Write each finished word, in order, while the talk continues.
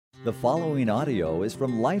The following audio is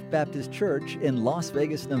from Life Baptist Church in Las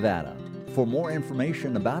Vegas, Nevada. For more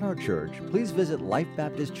information about our church, please visit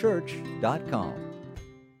lifebaptistchurch.com.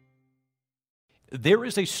 There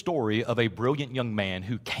is a story of a brilliant young man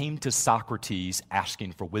who came to Socrates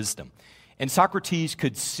asking for wisdom. And Socrates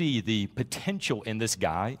could see the potential in this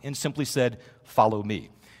guy and simply said, "Follow me."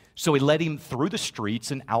 So he led him through the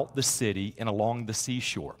streets and out the city and along the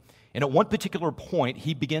seashore. And at one particular point,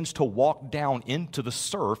 he begins to walk down into the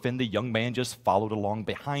surf, and the young man just followed along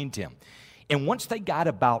behind him. And once they got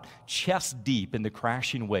about chest deep in the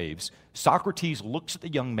crashing waves, Socrates looks at the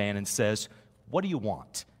young man and says, "What do you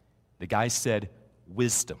want?" The guy said,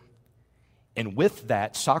 "Wisdom." And with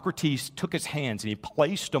that, Socrates took his hands and he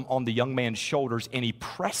placed them on the young man's shoulders, and he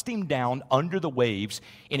pressed him down under the waves,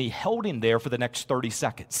 and he held him there for the next 30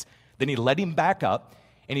 seconds. Then he led him back up,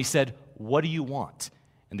 and he said, "What do you want?"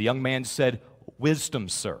 And the young man said, "Wisdom,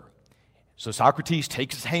 sir." So Socrates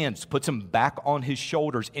takes his hands, puts him back on his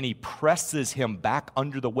shoulders, and he presses him back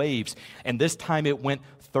under the waves. And this time it went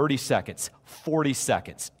 30 seconds, 40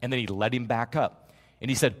 seconds, and then he let him back up. And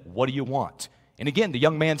he said, "What do you want?" And again, the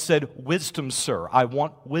young man said, "Wisdom, sir. I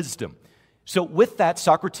want wisdom." So with that,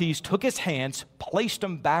 Socrates took his hands, placed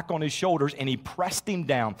them back on his shoulders, and he pressed him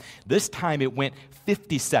down. This time it went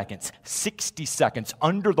 50 seconds, 60 seconds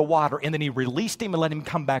under the water, and then he released him and let him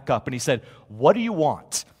come back up. And he said, "What do you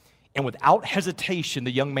want?" And without hesitation,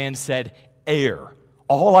 the young man said, "Air.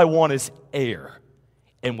 All I want is air."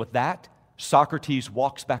 And with that, Socrates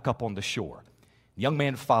walks back up on the shore. The young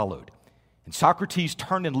man followed. And Socrates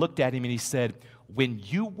turned and looked at him, and he said, "When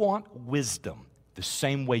you want wisdom, the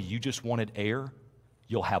same way you just wanted air,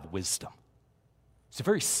 you'll have wisdom." It's a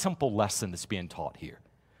very simple lesson that's being taught here.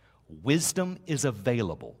 Wisdom is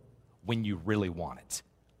available when you really want it.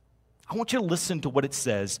 I want you to listen to what it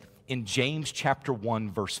says in James chapter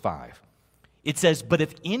 1, verse 5. It says, "But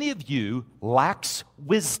if any of you lacks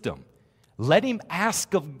wisdom, let him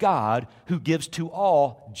ask of God, who gives to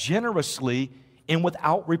all generously and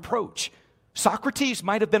without reproach." Socrates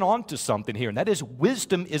might have been onto something here, and that is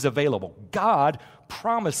wisdom is available. God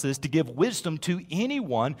promises to give wisdom to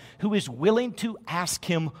anyone who is willing to ask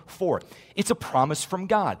him for it. It's a promise from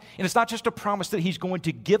God. And it's not just a promise that he's going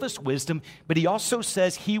to give us wisdom, but he also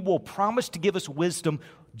says he will promise to give us wisdom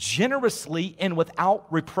generously and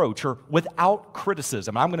without reproach or without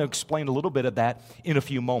criticism. I'm going to explain a little bit of that in a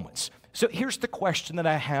few moments. So here's the question that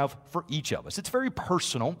I have for each of us. It's very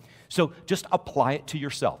personal, so just apply it to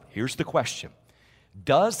yourself. Here's the question.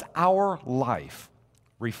 Does our life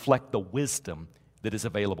reflect the wisdom that is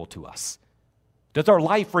available to us? Does our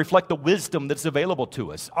life reflect the wisdom that's available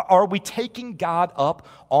to us? Are we taking God up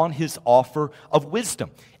on his offer of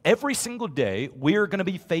wisdom? Every single day, we're going to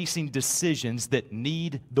be facing decisions that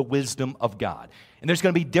need the wisdom of God. And there's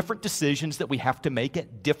going to be different decisions that we have to make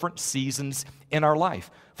at different seasons in our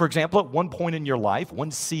life. For example, at one point in your life,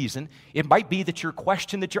 one season, it might be that your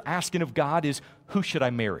question that you're asking of God is, "Who should I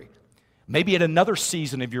marry?" Maybe at another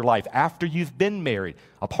season of your life, after you've been married,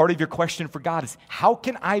 a part of your question for God is, "How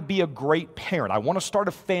can I be a great parent? I want to start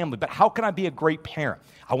a family, but how can I be a great parent?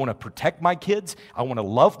 I want to protect my kids. I want to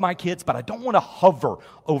love my kids, but I don't want to hover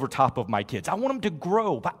over top of my kids. I want them to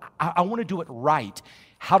grow, but I want to do it right.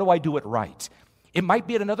 How do I do it right?" It might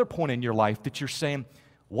be at another point in your life that you're saying,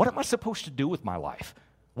 "What am I supposed to do with my life?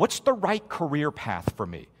 What's the right career path for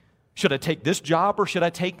me? Should I take this job or should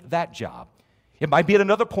I take that job?" It might be at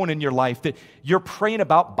another point in your life that you're praying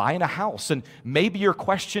about buying a house, and maybe your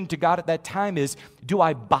question to God at that time is, "Do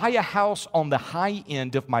I buy a house on the high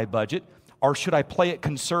end of my budget, or should I play it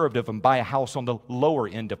conservative and buy a house on the lower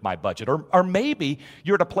end of my budget?" Or maybe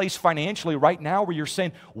you're at a place financially right now where you're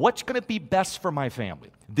saying, "What's going to be best for my family?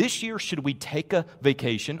 This year, should we take a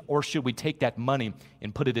vacation, or should we take that money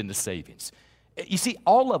and put it into savings?" You see,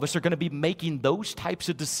 all of us are going to be making those types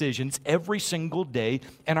of decisions every single day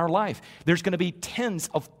in our life. There's going to be tens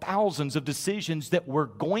of thousands of decisions that we're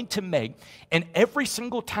going to make, and every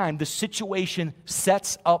single time the situation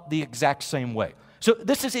sets up the exact same way. So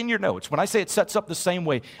this is in your notes. When I say it sets up the same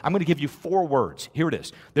way, I'm going to give you 4 words. Here it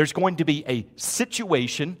is. There's going to be a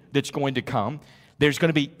situation that's going to come. There's going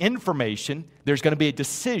to be information. There's going to be a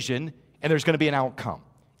decision, and there's going to be an outcome.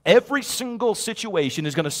 Every single situation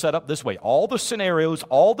is going to set up this way. All the scenarios,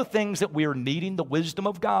 all the things that we are needing the wisdom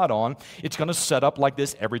of God on, it's going to set up like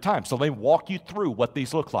this every time. So let me walk you through what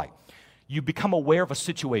these look like. You become aware of a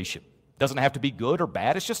situation. It doesn't have to be good or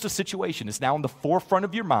bad. It's just a situation. It's now in the forefront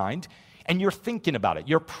of your mind, and you're thinking about it.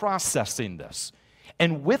 You're processing this.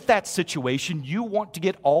 And with that situation, you want to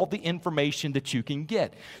get all the information that you can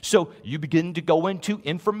get. So you begin to go into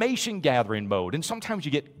information gathering mode. And sometimes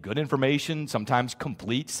you get good information, sometimes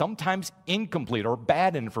complete, sometimes incomplete or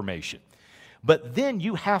bad information. But then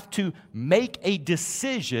you have to make a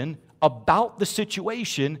decision about the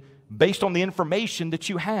situation based on the information that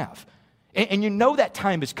you have. And you know that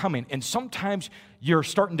time is coming, and sometimes you're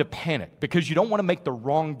starting to panic because you don't want to make the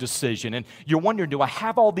wrong decision, and you're wondering, do I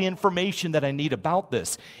have all the information that I need about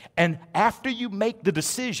this? And after you make the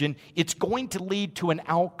decision, it's going to lead to an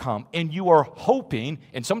outcome, and you are hoping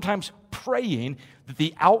and sometimes praying that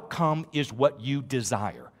the outcome is what you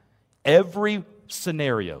desire. Every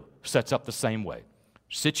scenario sets up the same way.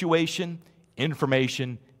 Situation,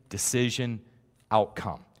 information, decision,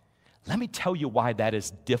 outcome. Let me tell you why that is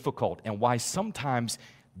difficult and why sometimes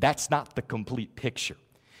that's not the complete picture.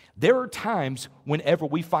 There are times whenever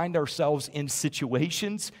we find ourselves in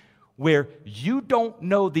situations where you don't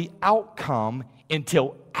know the outcome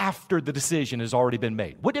until after the decision has already been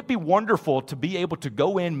made. Wouldn't it be wonderful to be able to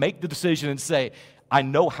go in, make the decision, and say, I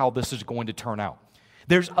know how this is going to turn out?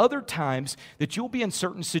 There's other times that you'll be in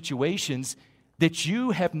certain situations that you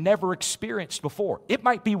have never experienced before. It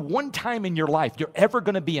might be one time in your life you're ever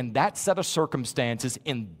going to be in that set of circumstances,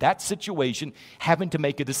 in that situation, having to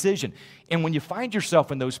make a decision. And when you find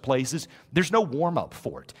yourself in those places, there's no warm-up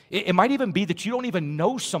for it. It might even be that you don't even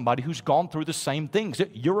know somebody who's gone through the same things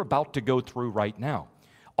that you're about to go through right now.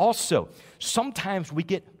 Also, sometimes we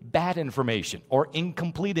get bad information or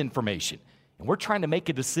incomplete information, and we're trying to make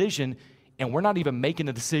a decision, and we're not even making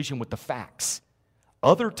a decision with the facts.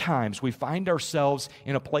 Other times, we find ourselves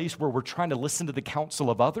in a place where we're trying to listen to the counsel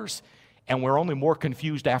of others, and we're only more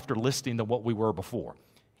confused after listening than what we were before.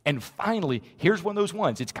 And finally, here's one of those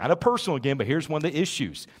ones. It's kind of personal again, but here's one of the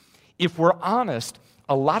issues. If we're honest,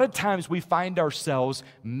 a lot of times we find ourselves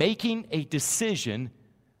making a decision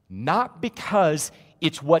not because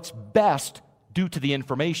it's what's best due to the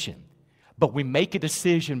information, but we make a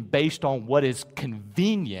decision based on what is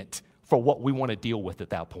convenient for what we want to deal with at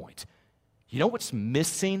that point. You know what's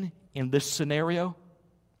missing in this scenario?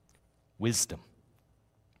 Wisdom.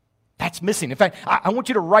 That's missing. In fact, I want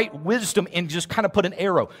you to write wisdom and just kind of put an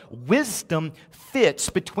arrow. Wisdom fits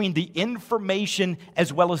between the information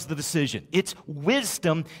as well as the decision. It's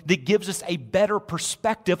wisdom that gives us a better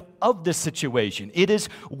perspective of the situation. It is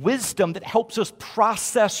wisdom that helps us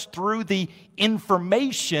process through the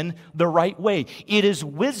information the right way. It is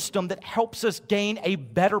wisdom that helps us gain a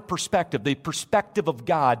better perspective, the perspective of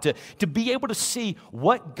God, to be able to see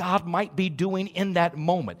what God might be doing in that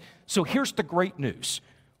moment. So here's the great news.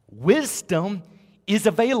 Wisdom is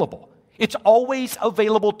available. It's always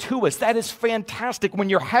available to us. That is fantastic when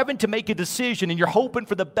you're having to make a decision and you're hoping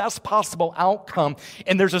for the best possible outcome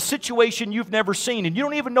and there's a situation you've never seen and you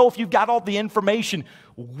don't even know if you've got all the information.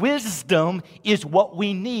 Wisdom is what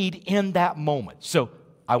we need in that moment. So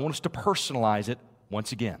I want us to personalize it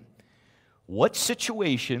once again. What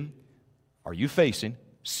situation are you facing?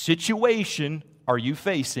 Situation are you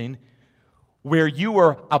facing where you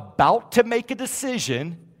are about to make a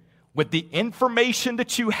decision with the information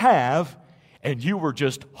that you have, and you were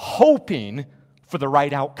just hoping for the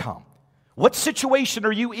right outcome? What situation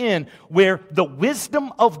are you in where the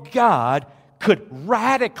wisdom of God could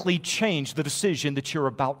radically change the decision that you're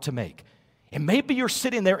about to make? And maybe you're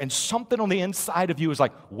sitting there and something on the inside of you is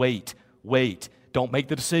like, wait, don't make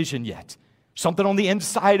the decision yet. Something on the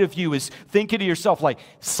inside of you is thinking to yourself like,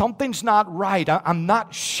 something's not right. I'm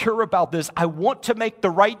not sure about this. I want to make the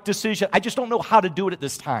right decision. I just don't know how to do it at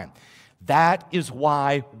this time. That is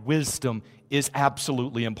why wisdom is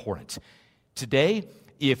absolutely important. Today,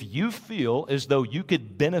 if you feel as though you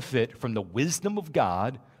could benefit from the wisdom of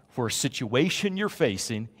God for a situation you're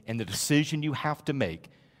facing and the decision you have to make,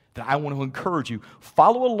 then I want to encourage you,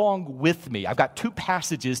 follow along with me. I've got two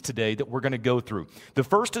passages today that we're going to go through. The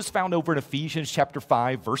first is found over in Ephesians chapter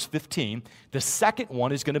 5, verse 15. The second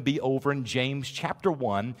one is going to be over in James chapter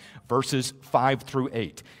 1, verses 5 through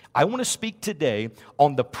 8. I want to speak today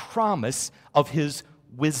on the promise of His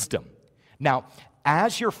wisdom. Now,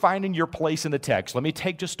 as you're finding your place in the text, let me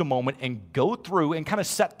take just a moment and go through and kind of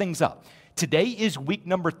set things up. Today is week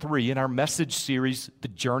number 3 in our message series, The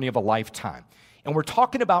Journey of a Lifetime. And we're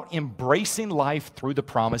talking about embracing life through the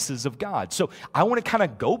promises of God. So I want to kind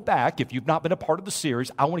of go back. If you've not been a part of the series,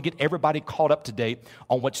 I want to get everybody caught up to date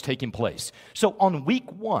on what's taking place. So on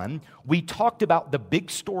week 1, we talked about the big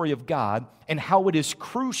story of God and how it is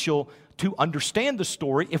crucial to understand the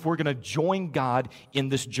story if we're going to join God in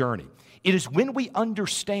this journey. It is when we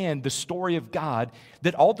understand the story of God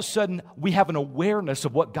that all of a sudden we have an awareness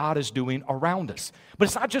of what God is doing around us. But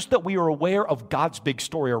it's not just that we are aware of God's big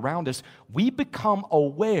story around us, we become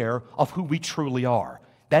aware of who we truly are.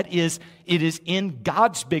 That is, it is in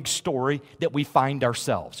God's big story that we find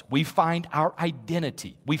ourselves. We find our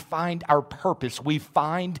identity. We find our purpose. We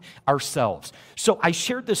find ourselves. So I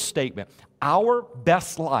shared this statement, our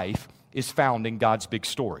best life is found in God's big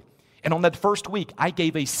story. And on that first week, I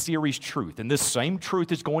gave a series truth, and this same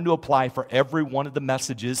truth is going to apply for every one of the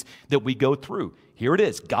messages that we go through. Here it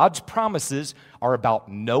is. God's promises are about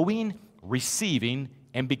knowing, receiving,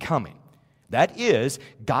 and becoming. That is,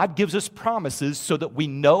 God gives us promises so that we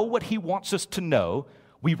know what He wants us to know,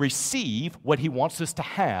 we receive what He wants us to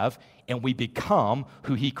have, and we become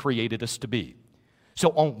who He created us to be. So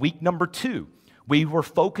on week number 2, we were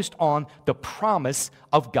focused on the promise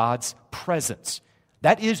of God's presence.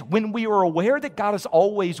 That is, when we are aware that God is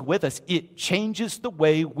always with us, it changes the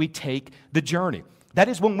way we take the journey. That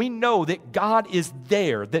is, when we know that God is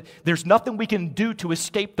there, that there's nothing we can do to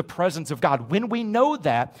escape the presence of God. When we know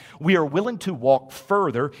that, we are willing to walk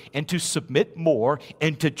further and to submit more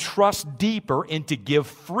and to trust deeper and to give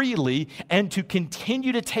freely and to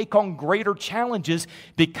continue to take on greater challenges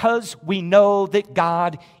because we know that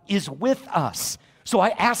God is with us. So I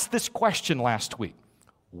asked this question last week.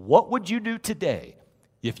 What would you do today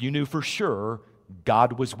if you knew for sure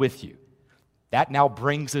God was with you? That now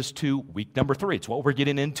brings us to week number 3. It's what we're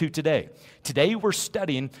getting into today. Today we're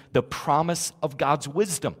studying the promise of God's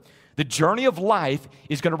wisdom. The journey of life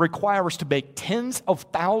is going to require us to make tens of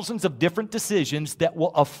thousands of different decisions that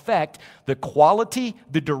will affect the quality,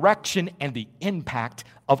 the direction, and the impact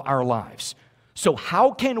of our lives. So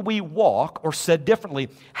how can we walk, or said differently,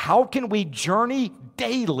 how can we journey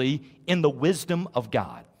daily in the wisdom of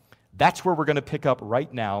God? That's where we're going to pick up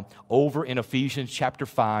right now over in Ephesians chapter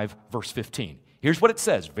 5, verse 15. Here's what it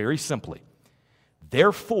says, very simply.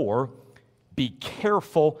 Therefore, be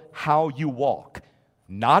careful how you walk,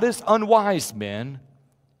 not as unwise men,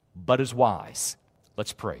 but as wise.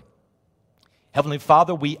 Let's pray. Heavenly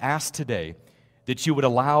Father, we ask today that you would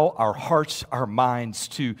allow our hearts, our minds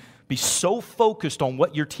to be so focused on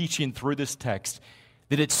what you're teaching through this text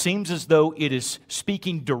that it seems as though it is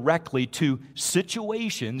speaking directly to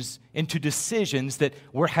situations and to decisions that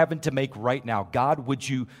we're having to make right now. God, would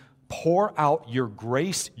you pour out your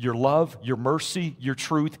grace, your love, your mercy, your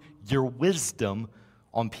truth, your wisdom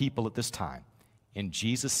on people at this time. In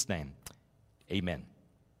Jesus' name, amen.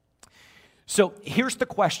 So here's the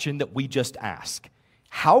question that we just asked.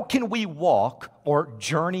 How can we walk or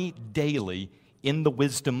journey daily in the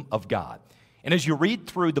wisdom of God? And as you read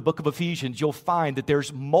through the book of Ephesians, you'll find that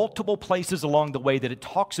there's multiple places along the way that it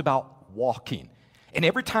talks about walking. And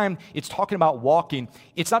every time it's talking about walking,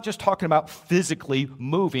 it's not just talking about physically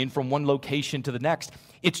moving from one location to the next.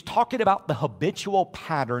 It's talking about the habitual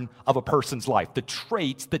pattern of a person's life, the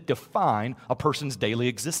traits that define a person's daily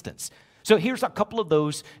existence. So here's a couple of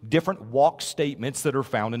those different walk statements that are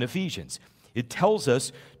found in Ephesians. It tells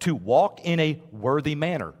us to walk in a worthy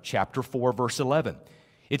manner, chapter 4, verse 11.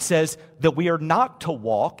 It says that we are not to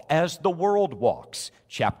walk as the world walks,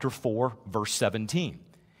 chapter 4, verse 17.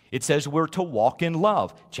 It says we're to walk in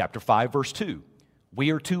love, chapter 5, verse 2.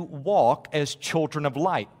 We are to walk as children of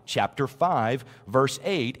light, chapter 5, verse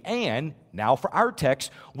 8. And now for our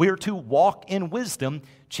text, we are to walk in wisdom,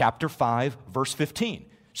 chapter 5, verse 15.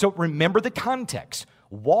 So remember the context.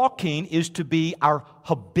 Walking is to be our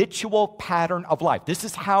habitual pattern of life. This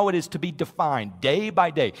is how it is to be defined day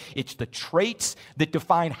by day. It's the traits that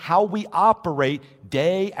define how we operate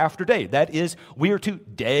day after day. That is, we are to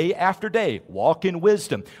day after day walk in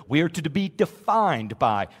wisdom. We are to be defined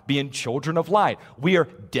by being children of light. We are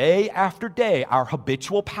day after day. Our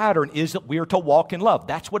habitual pattern is that we are to walk in love.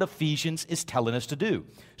 That's what Ephesians is telling us to do.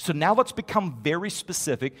 So now let's become very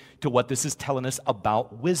specific to what this is telling us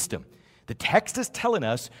about wisdom. The text is telling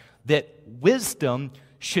us that wisdom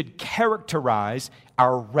should characterize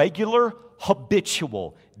our regular,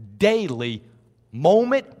 habitual, daily,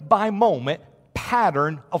 moment-by-moment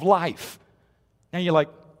pattern of life. Now you're like,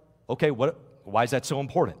 okay, why is that so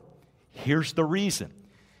important? Here's the reason.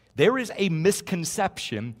 There is a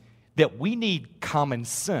misconception that we need common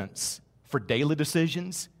sense for daily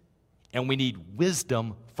decisions, and we need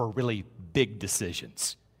wisdom for really big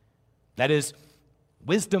decisions. That is,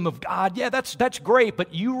 wisdom of God, yeah, that's great,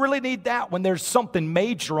 but you really need that when there's something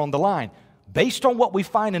major on the line. Based on what we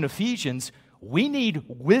find in Ephesians, we need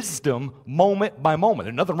wisdom moment by moment.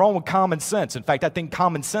 There's nothing wrong with common sense. In fact, I think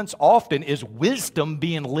common sense often is wisdom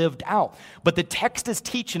being lived out. But the text is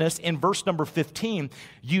teaching us in verse number 15,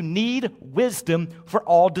 you need wisdom for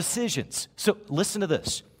all decisions. So listen to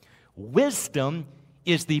this. wisdom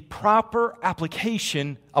is the proper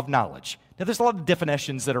application of knowledge. Now, there's a lot of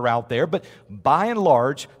definitions that are out there, but by and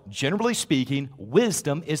large, generally speaking,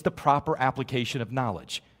 wisdom is the proper application of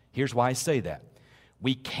knowledge. Here's why I say that.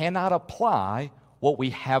 We cannot apply what we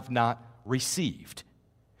have not received.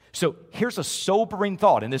 So here's a sobering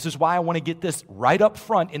thought, and this is why I want to get this right up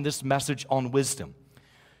front in this message on wisdom.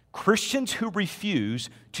 Christians who refuse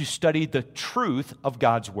to study the truth of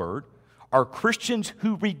God's Word are Christians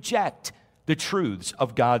who reject the truths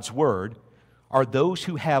of God's Word, are those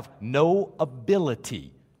who have no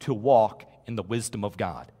ability to walk in the wisdom of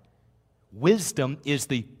God. Wisdom is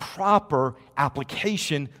the proper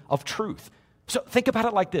application of truth. So think about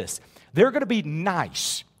it like this. There are going to be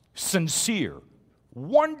nice, sincere,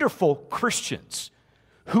 wonderful Christians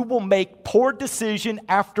who will make poor decision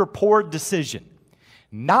after poor decision,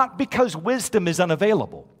 not because wisdom is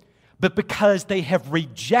unavailable, but because they have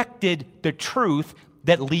rejected the truth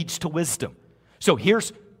that leads to wisdom. So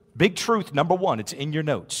here's big truth number one. It's in your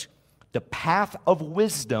notes. The path of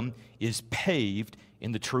wisdom is paved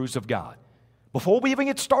in the truths of God. Before we even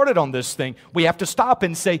get started on this thing, we have to stop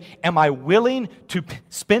and say, am I willing to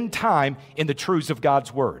spend time in the truths of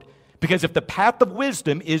God's Word? Because if the path of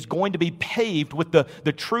wisdom is going to be paved with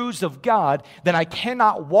the truths of God, then I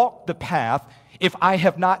cannot walk the path if I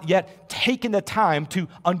have not yet taken the time to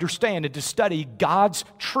understand and to study God's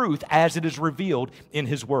truth as it is revealed in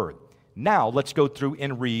His Word. Now, let's go through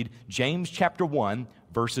and read James chapter 1,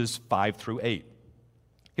 verses 5 through 8.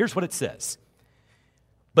 Here's what it says.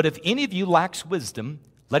 But if any of you lacks wisdom,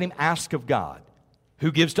 let him ask of God,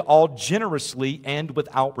 who gives to all generously and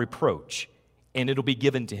without reproach, and it'll be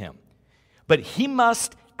given to him. But he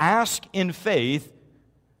must ask in faith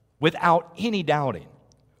without any doubting.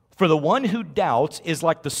 For the one who doubts is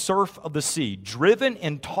like the surf of the sea, driven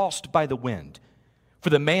and tossed by the wind. For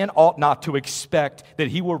the man ought not to expect that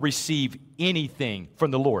he will receive anything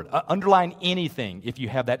from the Lord. Underline anything if you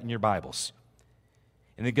have that in your Bibles.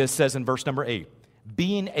 And it says in verse number 8,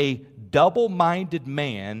 being a double-minded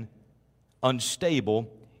man,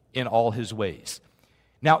 unstable in all his ways.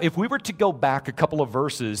 Now, if we were to go back a couple of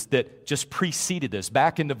verses that just preceded this,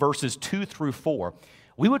 back into verses 2 through 4,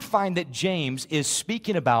 we would find that James is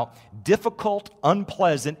speaking about difficult,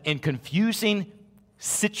 unpleasant, and confusing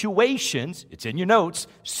situations, it's in your notes,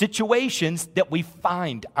 situations that we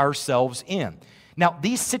find ourselves in. Now,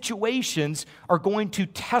 these situations are going to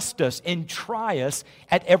test us and try us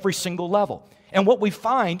at every single level. And what we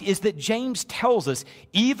find is that James tells us,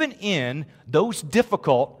 even in those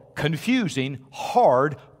difficult, confusing,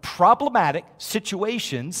 hard, problematic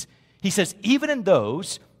situations, he says, even in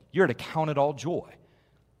those, you're to count it all joy.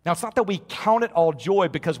 Now, it's not that we count it all joy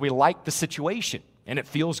because we like the situation and it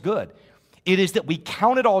feels good. It is that we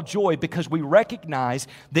count it all joy because we recognize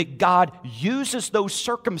that God uses those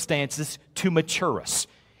circumstances to mature us.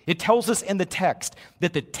 It tells us in the text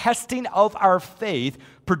that the testing of our faith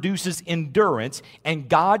produces endurance, and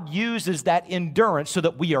God uses that endurance so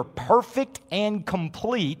that we are perfect and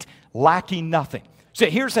complete, lacking nothing. So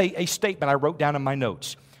here's a statement I wrote down in my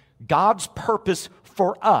notes. God's purpose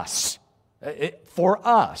for us,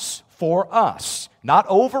 not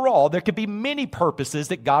overall. There could be many purposes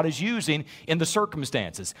that God is using in the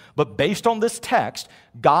circumstances. But based on this text,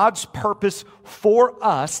 God's purpose for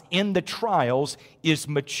us in the trials is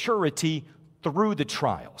maturity through the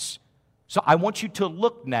trials. So I want you to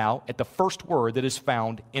look now at the first word that is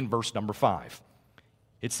found in verse number 5.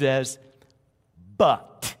 It says,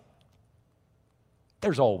 but.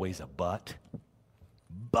 There's always a but.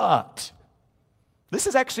 But. This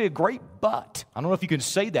is actually a great but. I don't know if you can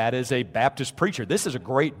say that as a Baptist preacher. This is a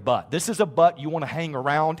great but. This is a but you want to hang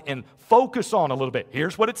around and focus on a little bit.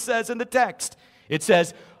 Here's what it says in the text. It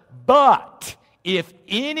says, but if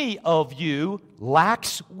any of you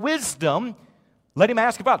lacks wisdom, let him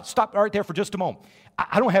ask about it. Stop right there for just a moment.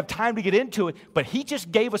 I don't have time to get into it, but he just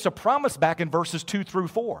gave us a promise back in verses 2 through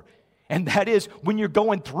 4. And that is, when you're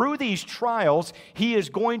going through these trials, he is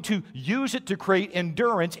going to use it to create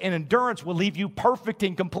endurance, and endurance will leave you perfect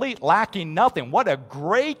and complete, lacking nothing. What a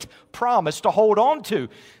great promise to hold on to.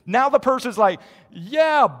 Now the person's like,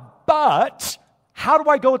 yeah, but how do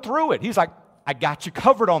I go through it? He's like, I got you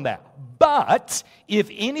covered on that. But if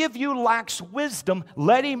any of you lacks wisdom,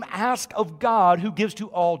 let him ask of God, who gives to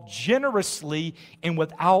all generously and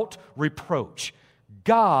without reproach.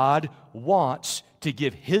 God wants to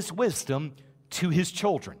give his wisdom to his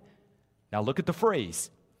children. Now look at the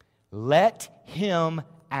phrase, let him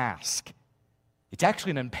ask. It's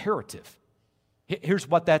actually an imperative. Here's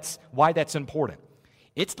why that's important.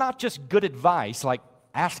 It's not just good advice like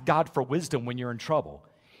ask God for wisdom when you're in trouble.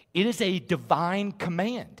 It is a divine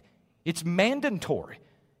command. It's mandatory.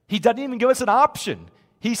 He doesn't even give us an option.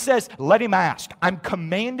 He says, let him ask. I'm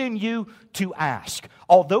commanding you to ask.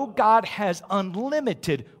 Although God has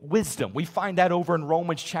unlimited wisdom, we find that over in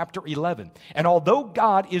Romans chapter 11. And although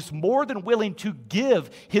God is more than willing to give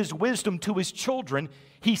his wisdom to his children,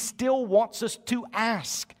 he still wants us to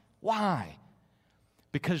ask. Why?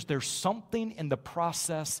 Because there's something in the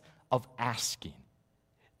process of asking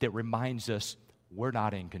that reminds us we're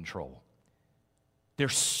not in control.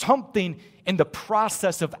 There's something in the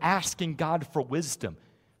process of asking God for wisdom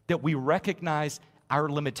that we recognize our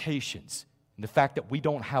limitations and the fact that we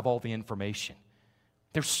don't have all the information.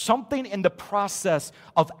 There's something in the process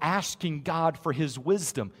of asking God for his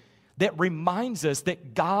wisdom that reminds us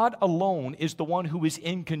that God alone is the one who is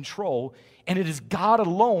in control, and it is God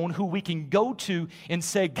alone who we can go to and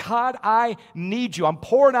say, God, I need you. I'm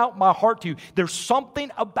pouring out my heart to you. There's something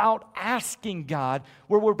about asking God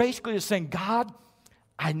where we're basically just saying, God,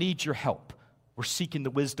 I need your help. We're seeking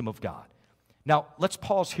the wisdom of God. Now, let's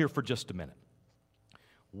pause here for just a minute.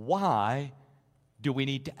 Why do we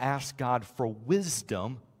need to ask God for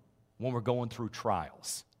wisdom when we're going through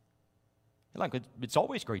trials? Like, it's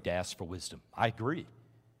always great to ask for wisdom. I agree.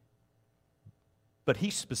 But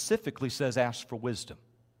he specifically says ask for wisdom.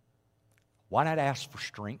 Why not ask for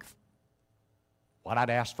strength? Why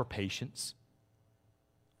not ask for patience?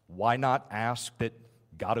 Why not ask that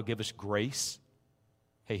God will give us grace?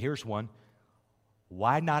 Hey, here's one.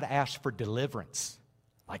 Why not ask for deliverance?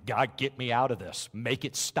 Like, God, get me out of this. Make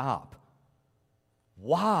it stop.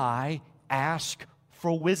 Why ask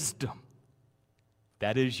for wisdom?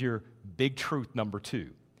 That is your big truth number 2.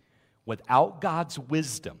 Without God's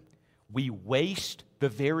wisdom, we waste the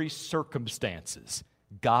very circumstances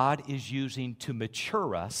God is using to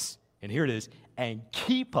mature us, and here it is, and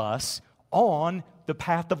keep us on the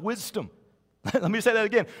path of wisdom. Let me say that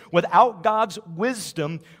again. Without God's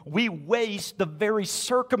wisdom, we waste the very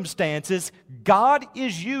circumstances God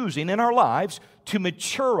is using in our lives to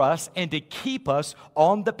mature us and to keep us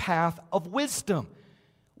on the path of wisdom.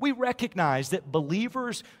 We recognize that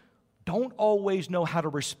believers don't always know how to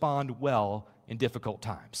respond well in difficult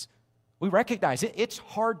times. We recognize it's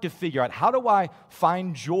hard to figure out, how do I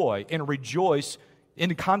find joy and rejoice in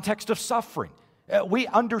the context of suffering? We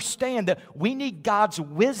understand that we need God's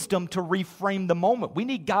wisdom to reframe the moment. We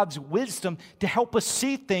need God's wisdom to help us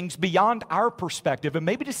see things beyond our perspective and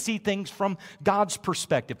maybe to see things from God's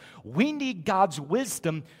perspective. We need God's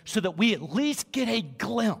wisdom so that we at least get a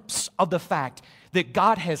glimpse of the fact that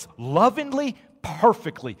God has lovingly,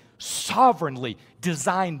 perfectly, sovereignly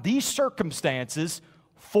designed these circumstances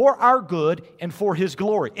for our good and for his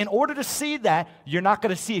glory. In order to see that, you're not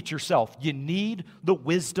going to see it yourself. You need the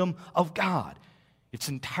wisdom of God. It's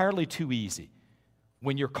entirely too easy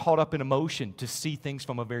when you're caught up in emotion to see things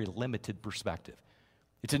from a very limited perspective.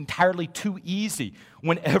 It's entirely too easy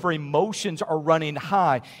whenever emotions are running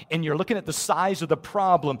high and you're looking at the size of the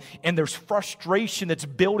problem and there's frustration that's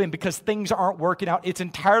building because things aren't working out. It's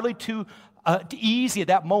entirely too easy at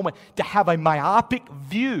that moment to have a myopic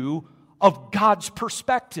view of God's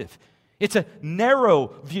perspective. It's a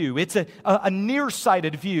narrow view. It's a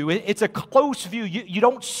nearsighted view. It's a close view. You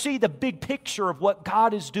don't see the big picture of what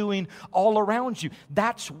God is doing all around you.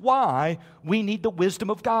 That's why we need the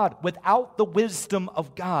wisdom of God. Without the wisdom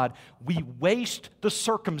of God, we waste the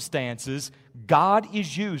circumstances God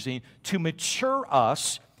is using to mature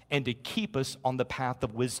us and to keep us on the path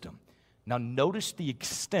of wisdom. Now, notice the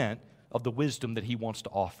extent of the wisdom that he wants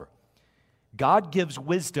to offer. God gives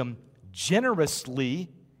wisdom generously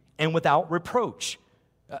and without reproach.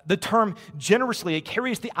 The term generously, it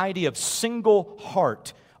carries the idea of single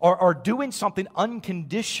heart or doing something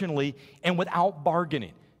unconditionally and without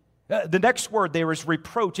bargaining. The next word there is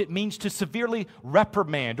reproach. It means to severely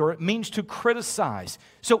reprimand, or it means to criticize.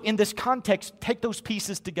 So in this context, take those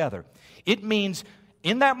pieces together. It means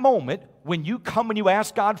in that moment, when you come and you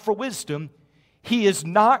ask God for wisdom, he is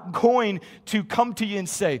not going to come to you and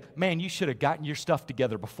say, man, you should have gotten your stuff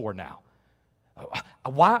together before now.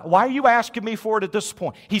 Why are you asking me for it at this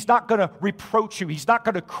point? He's not going to reproach you. He's not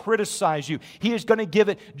going to criticize you. He is going to give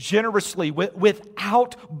it generously,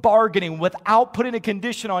 without bargaining, without putting a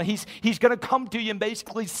condition on it. He's going to come to you and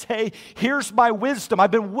basically say, here's my wisdom. I've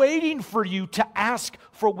been waiting for you to ask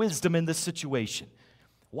for wisdom in this situation.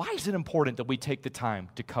 Why is it important that we take the time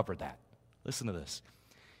to cover that? Listen to this.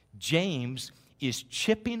 James is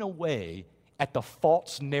chipping away at the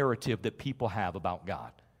false narrative that people have about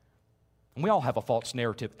God. And we all have a false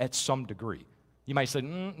narrative at some degree. You might say,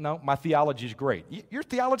 no, my theology is great. Your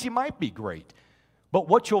theology might be great. But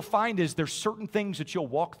what you'll find is there's certain things that you'll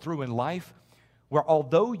walk through in life where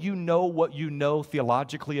although you know what you know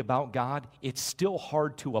theologically about God, it's still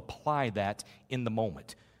hard to apply that in the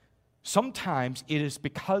moment. Sometimes it is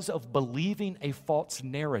because of believing a false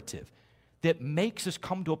narrative that makes us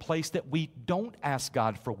come to a place that we don't ask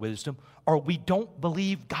God for wisdom, or we don't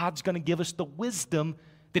believe God's going to give us the wisdom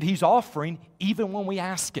that He's offering even when we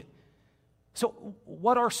ask it. So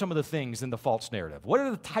what are some of the things in the false narrative? What are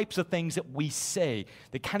the types of things that we say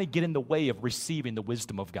that kind of get in the way of receiving the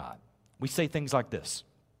wisdom of God? We say things like this: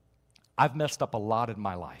 I've messed up a lot in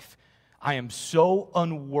my life. I am so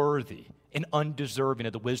unworthy and undeserving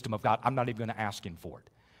of the wisdom of God, I'm not even going to ask Him for it.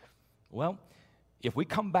 Well, if we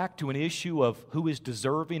come back to an issue of who is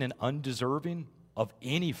deserving and undeserving of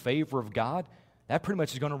any favor of God, that pretty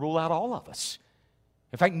much is going to rule out all of us.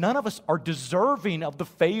 In fact, none of us are deserving of the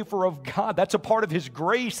favor of God. That's a part of His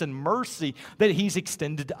grace and mercy that He's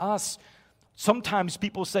extended to us. Sometimes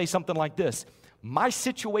people say something like this: my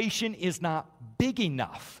situation is not big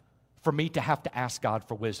enough for me to have to ask God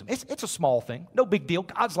for wisdom. It's a small thing, no big deal.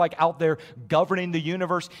 God's like out there governing the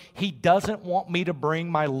universe. He doesn't want me to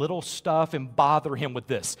bring my little stuff and bother Him with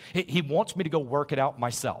this. He wants me to go work it out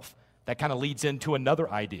myself. That kind of leads into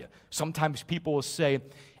another idea. Sometimes people will say,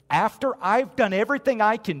 after I've done everything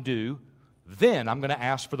I can do, then I'm going to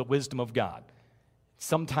ask for the wisdom of God.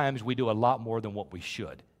 Sometimes we do a lot more than what we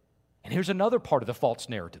should. And here's another part of the false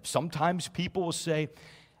narrative. Sometimes people will say,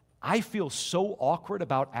 I feel so awkward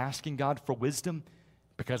about asking God for wisdom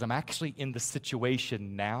because I'm actually in the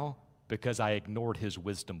situation now because I ignored His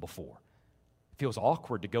wisdom before. It feels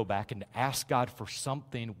awkward to go back and ask God for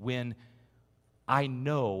something when I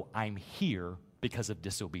know I'm here because of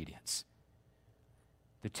disobedience.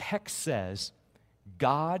 The text says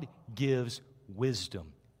God gives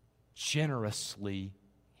wisdom generously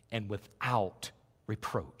and without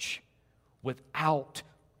reproach, without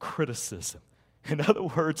criticism. In other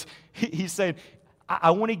words, He's saying,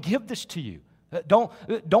 I want to give this to you.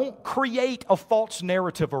 Don't create a false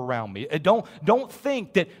narrative around me. Don't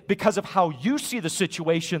think that because of how you see the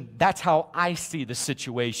situation, that's how I see the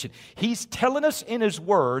situation. He's telling us in His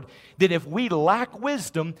Word that if we lack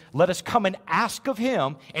wisdom, let us come and ask of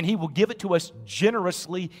Him, and He will give it to us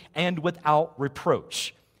generously and without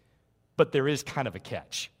reproach. But there is kind of a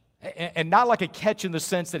catch. And not like a catch in the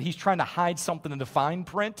sense that He's trying to hide something in the fine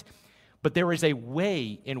print, but there is a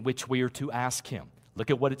way in which we are to ask Him. Look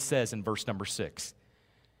at what it says in verse number 6.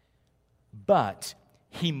 But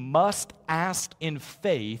he must ask in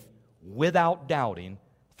faith without doubting,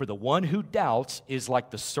 for the one who doubts is like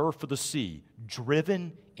the surf of the sea,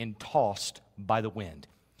 driven and tossed by the wind.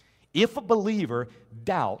 If a believer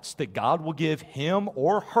doubts that God will give him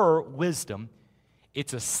or her wisdom,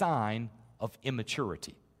 it's a sign of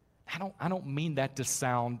immaturity. I don't mean that to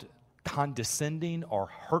sound condescending or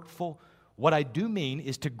hurtful. What I do mean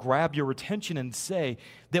is to grab your attention and say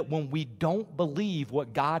that when we don't believe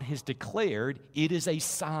what God has declared, it is a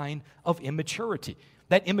sign of immaturity.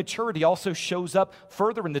 That immaturity also shows up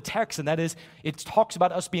further in the text, and that is, it talks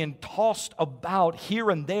about us being tossed about here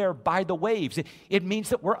and there by the waves. It means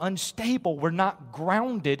that we're unstable, we're not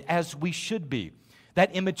grounded as we should be.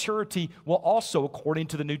 That immaturity will also, according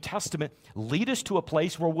to the New Testament, lead us to a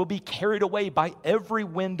place where we'll be carried away by every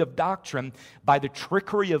wind of doctrine, by the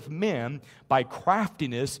trickery of men, by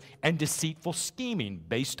craftiness and deceitful scheming,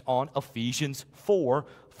 based on Ephesians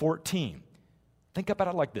 4:14. Think about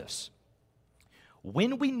it like this.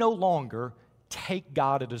 When we no longer take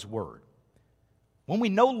God at His word, when we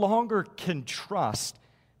no longer can trust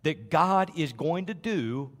that God is going to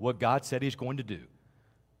do what God said He's going to do,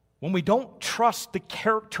 when we don't trust the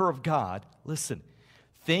character of God, listen,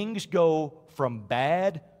 things go from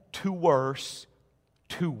bad to worse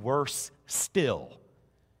still.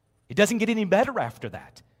 It doesn't get any better after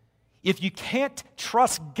that. If you can't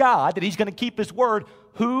trust God that He's going to keep His word,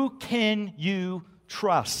 who can you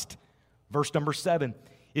trust? Verse number 7,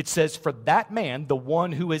 it says, for that man, the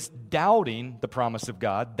one who is doubting the promise of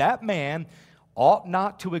God, that man ought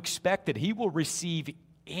not to expect that he will receive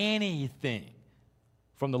anything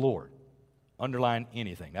from the Lord. Underline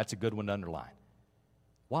anything. That's a good one to underline.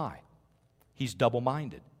 Why? He's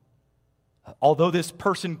double-minded. Although this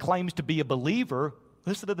person claims to be a believer,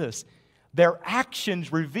 listen to this, their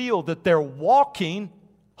actions reveal that they're walking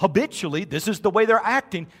habitually, this is the way they're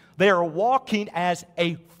acting, they are walking as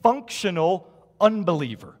a functional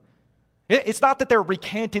unbeliever. It's not that they're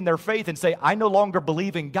recanting their faith and say, I no longer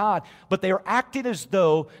believe in God, but they are acting as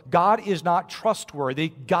though God is not trustworthy,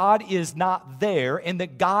 God is not there, and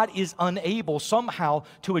that God is unable somehow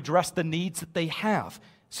to address the needs that they have.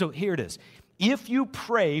 So here it is. If you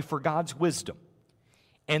pray for God's wisdom,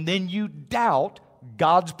 and then you doubt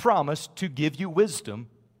God's promise to give you wisdom,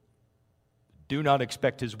 do not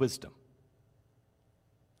expect His wisdom.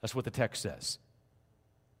 That's what the text says.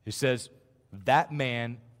 It says, that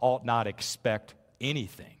man ought not expect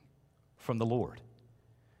anything from the Lord.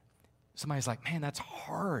 Somebody's like, man, that's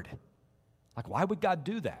hard. Like, why would God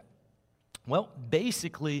do that? Well,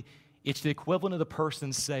 basically, it's the equivalent of the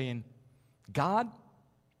person saying, God,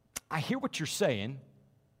 I hear what you're saying,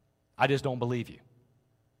 I just don't believe you.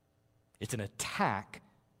 It's an attack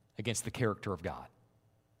against the character of God.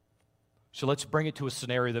 So let's bring it to a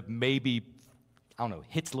scenario that maybe,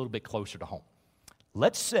 hits a little bit closer to home.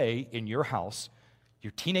 Let's say in your house,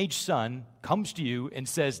 your teenage son comes to you and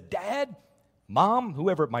says, Dad, Mom,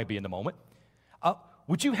 whoever it might be in the moment,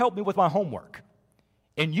 would you help me with my homework?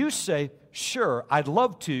 And you say, sure, I'd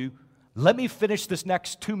love to. Let me finish this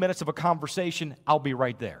next 2 minutes of a conversation. I'll be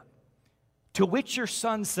right there. To which your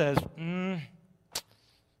son says, I'm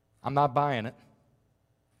not buying it.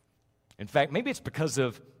 In fact, maybe it's because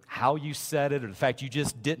of how you said it or the fact you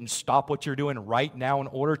just didn't stop what you're doing right now in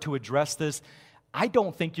order to address this. I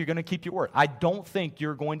don't think you're going to keep your word. I don't think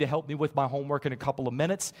you're going to help me with my homework in a couple of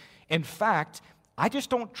minutes. In fact, I just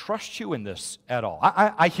don't trust you in this at all.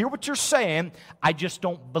 I hear what you're saying. I just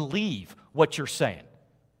don't believe what you're saying.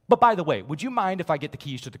 But by the way, would you mind if I get the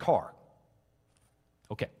keys to the car?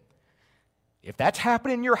 Okay. If that's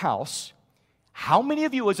happening in your house, how many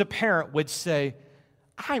of you as a parent would say,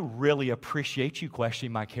 I really appreciate you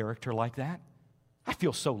questioning my character like that? I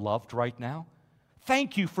feel so loved right now.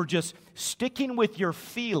 Thank you for just sticking with your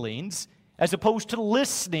feelings as opposed to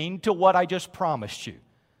listening to what I just promised you.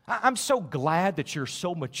 I'm so glad that you're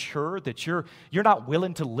so mature, that you're not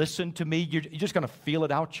willing to listen to me. You're just going to feel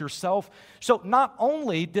it out yourself. So not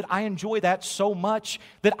only did I enjoy that so much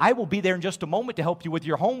that I will be there in just a moment to help you with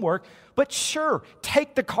your homework, but sure,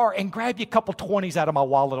 take the car and grab you a couple 20s out of my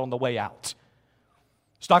wallet on the way out.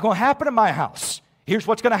 It's not going to happen in my house. Here's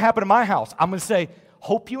what's going to happen in my house. I'm going to say,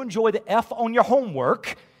 hope you enjoy the F on your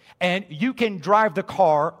homework, and you can drive the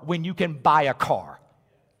car when you can buy a car.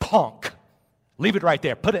 Punk. Leave it right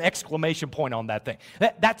there. Put an exclamation point on that thing.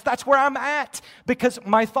 That's where I'm at. Because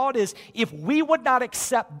my thought is, if we would not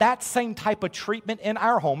accept that same type of treatment in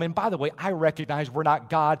our home, and by the way, I recognize we're not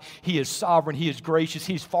God. He is sovereign. He is gracious.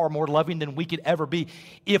 He's far more loving than we could ever be.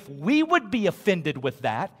 If we would be offended with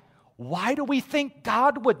that, why do we think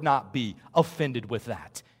God would not be offended with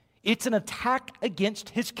that? It's an attack against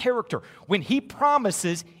His character. When He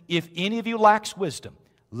promises, if any of you lacks wisdom,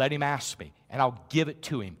 let him ask me, and I'll give it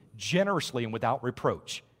to him generously and without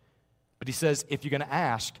reproach. But He says, if you're going to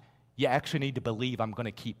ask, you actually need to believe I'm going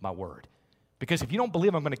to keep my word. Because if you don't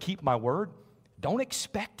believe I'm going to keep my word, don't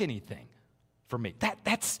expect anything from me.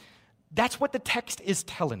 That's what the text is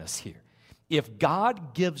telling us here. If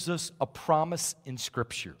God gives us a promise in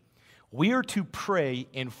Scripture, we are to pray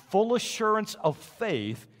in full assurance of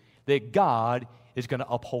faith that God is going to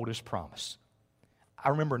uphold His promise. I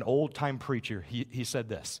remember an old-time preacher, he said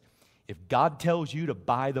this, if God tells you to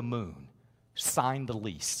buy the moon, sign the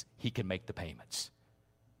lease, He can make the payments.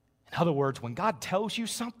 In other words, when God tells you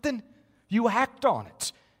something, you act on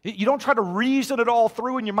it. You don't try to reason it all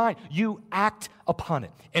through in your mind. You act upon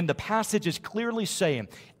it. And the passage is clearly saying,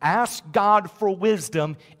 ask God for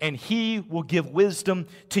wisdom, and He will give wisdom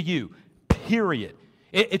to you. Period.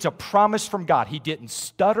 It's a promise from God. He didn't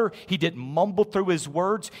stutter. He didn't mumble through His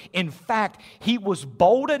words. In fact, He was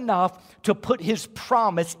bold enough to put His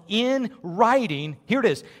promise in writing. Here it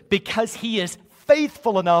is. Because He is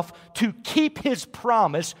faithful enough to keep His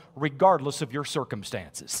promise regardless of your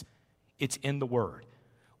circumstances. It's in the Word.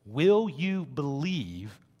 Will you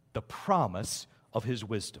believe the promise of His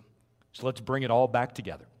wisdom? So let's bring it all back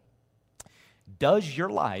together. Does your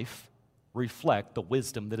life reflect the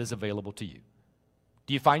wisdom that is available to you?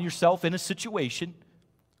 Do you find yourself in a situation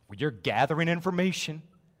where you're gathering information,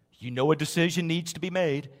 you know a decision needs to be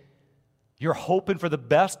made, you're hoping for the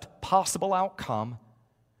best possible outcome,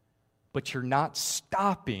 but you're not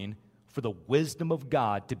stopping for the wisdom of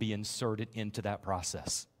God to be inserted into that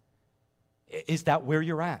process? Is that where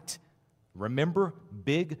you're at? Remember,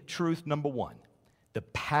 big truth number one, the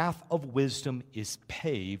path of wisdom is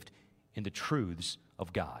paved in the truths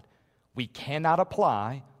of God. We cannot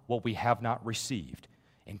apply what we have not received.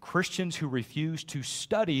 And Christians who refuse to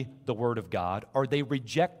study the Word of God, or they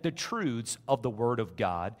reject the truths of the Word of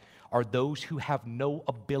God, are those who have no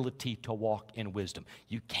ability to walk in wisdom.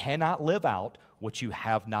 You cannot live out what you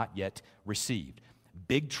have not yet received.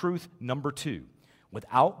 Big truth number two,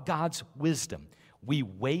 without God's wisdom, we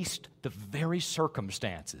waste the very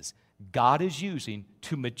circumstances God is using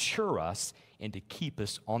to mature us and to keep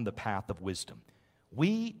us on the path of wisdom.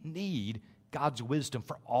 We need God's wisdom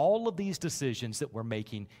for all of these decisions that we're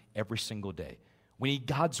making every single day. We need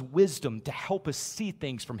God's wisdom to help us see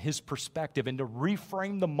things from His perspective and to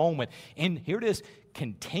reframe the moment. And here it is,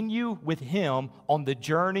 continue with Him on the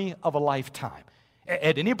journey of a lifetime.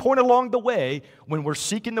 At any point along the way, when we're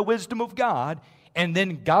seeking the wisdom of God, and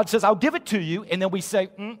then God says, I'll give it to you, and then we say,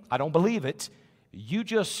 I don't believe it, you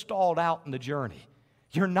just stalled out in the journey.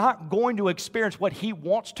 You're not going to experience what He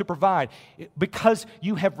wants to provide because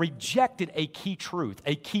you have rejected a key truth,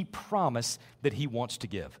 a key promise that He wants to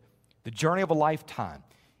give. The journey of a lifetime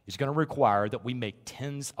is going to require that we make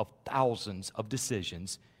tens of thousands of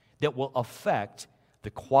decisions that will affect the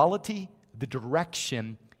quality, the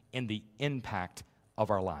direction, and the impact of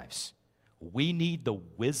our lives. We need the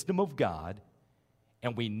wisdom of God,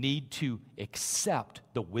 and we need to accept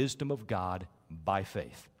the wisdom of God by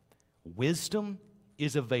faith. Wisdom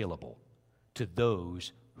is available to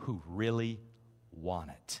those who really want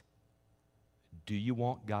it. Do you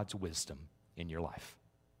want God's wisdom in your life?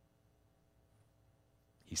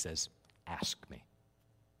 He says, ask me.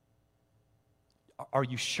 Are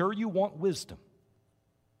you sure you want wisdom?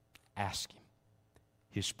 Ask Him.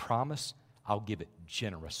 His promise, I'll give it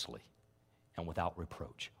generously and without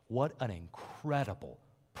reproach. What an incredible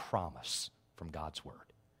promise from God's Word.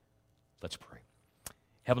 Let's pray.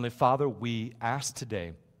 Heavenly Father, we ask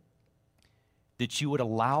today that you would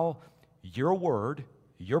allow your word,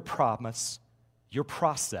 your promise, your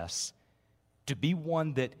process to be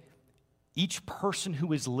one that each person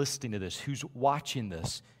who is listening to this, who's watching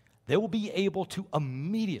this, they will be able to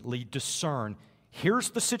immediately discern,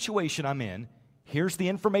 here's the situation I'm in, here's the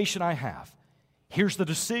information I have, here's the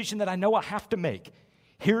decision that I know I have to make,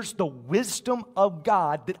 here's the wisdom of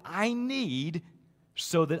God that I need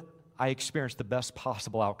so that I experience the best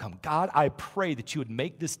possible outcome. God, I pray that you would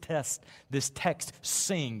make this text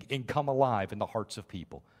sing and come alive in the hearts of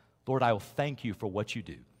people. Lord, I will thank you for what you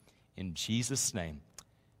do. In Jesus' name,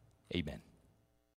 amen.